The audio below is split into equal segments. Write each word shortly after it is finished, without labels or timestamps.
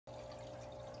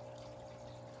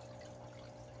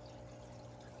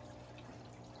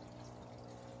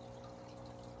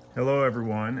Hello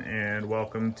everyone, and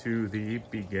welcome to the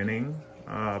beginning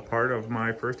part of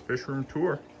my first Fishroom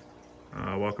tour.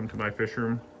 Welcome to my fish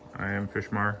room. I am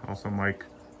Fishmar, also Mike.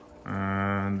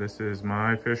 This is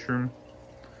my fish room.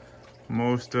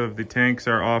 Most of the tanks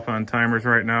are off on timers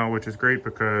right now, which is great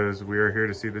because we are here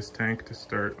to see this tank to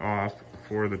start off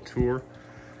for the tour.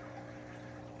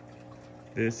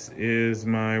 This is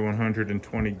my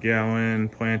 120 gallon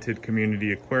planted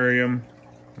community aquarium.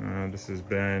 This has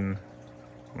been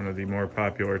one of the more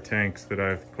popular tanks that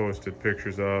I've posted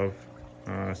pictures of,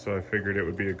 so I figured it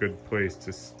would be a good place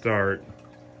to start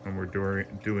when we're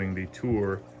doing the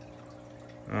tour.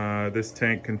 This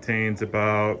tank contains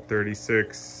about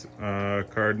 36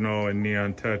 cardinal and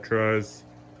neon tetras.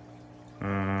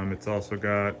 It's also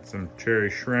got some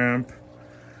cherry shrimp.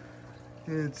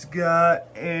 It's got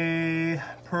a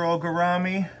pearl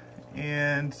gourami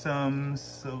and some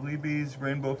celebes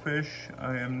rainbow fish.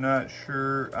 I am not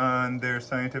sure on their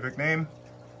scientific name,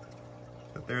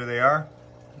 but there they are.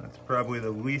 That's probably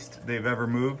the least they've ever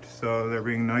moved, so they're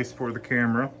being nice for the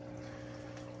camera.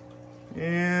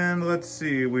 And let's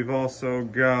see, we've also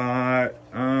got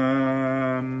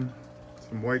some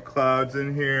white clouds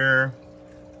in here.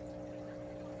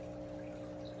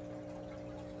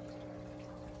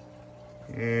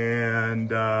 And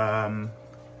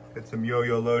got some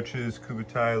yo-yo loaches,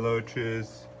 kubutai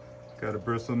loaches. Got a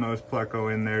bristlenose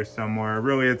pleco in there somewhere.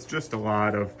 Really, it's just a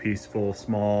lot of peaceful,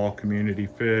 small community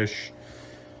fish.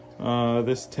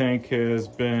 This tank has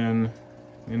been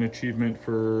an achievement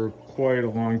for quite a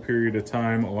long period of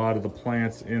time. A lot of the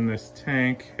plants in this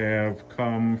tank have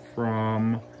come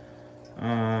from,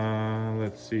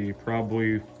 let's see,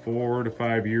 probably 4 to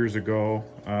 5 years ago,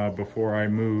 before I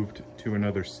moved to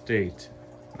another state.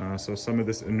 So some of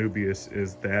this Anubias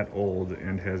is that old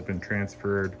and has been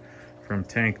transferred from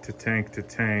tank to tank to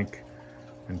tank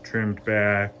and trimmed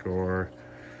back or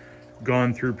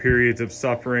gone through periods of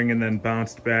suffering and then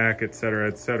bounced back, etc.,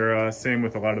 etc. Same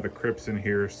with a lot of the crypts in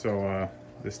here. So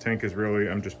this tank is really,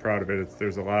 I'm just proud of it.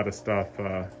 There's a lot of stuff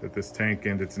that this tank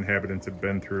and its inhabitants have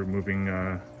been through,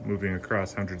 moving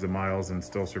across hundreds of miles and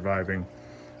still surviving.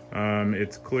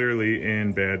 It's clearly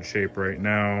in bad shape right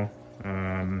now.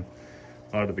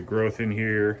 A lot of the growth in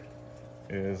here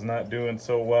is not doing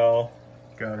so well.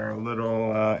 Got our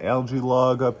little algae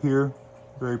log up here.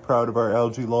 Very proud of our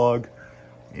algae log.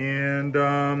 And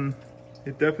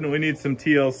it definitely needs some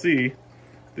TLC.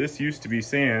 This used to be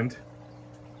sand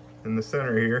in the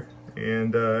center here,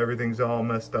 and everything's all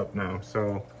messed up now.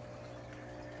 So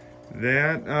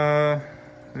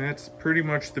that's pretty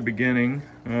much the beginning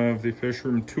of the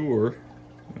Fishroom tour.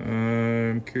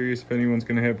 I'm curious if anyone's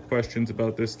going to have questions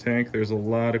about this tank. There's a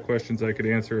lot of questions I could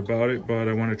answer about it, but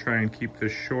I want to try and keep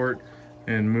this short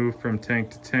and move from tank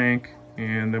to tank,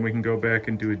 and then we can go back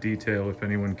and do a detail if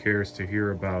anyone cares to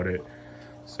hear about it.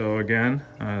 So again,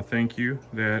 thank you.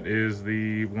 That is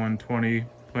the 120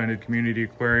 planted community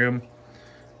aquarium.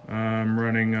 I'm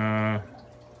running, what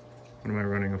am I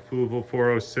running? A fluval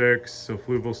 406, a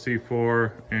fluval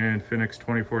C4, and finnex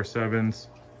 24/7s.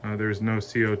 There's no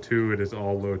CO2, it is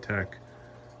all low tech.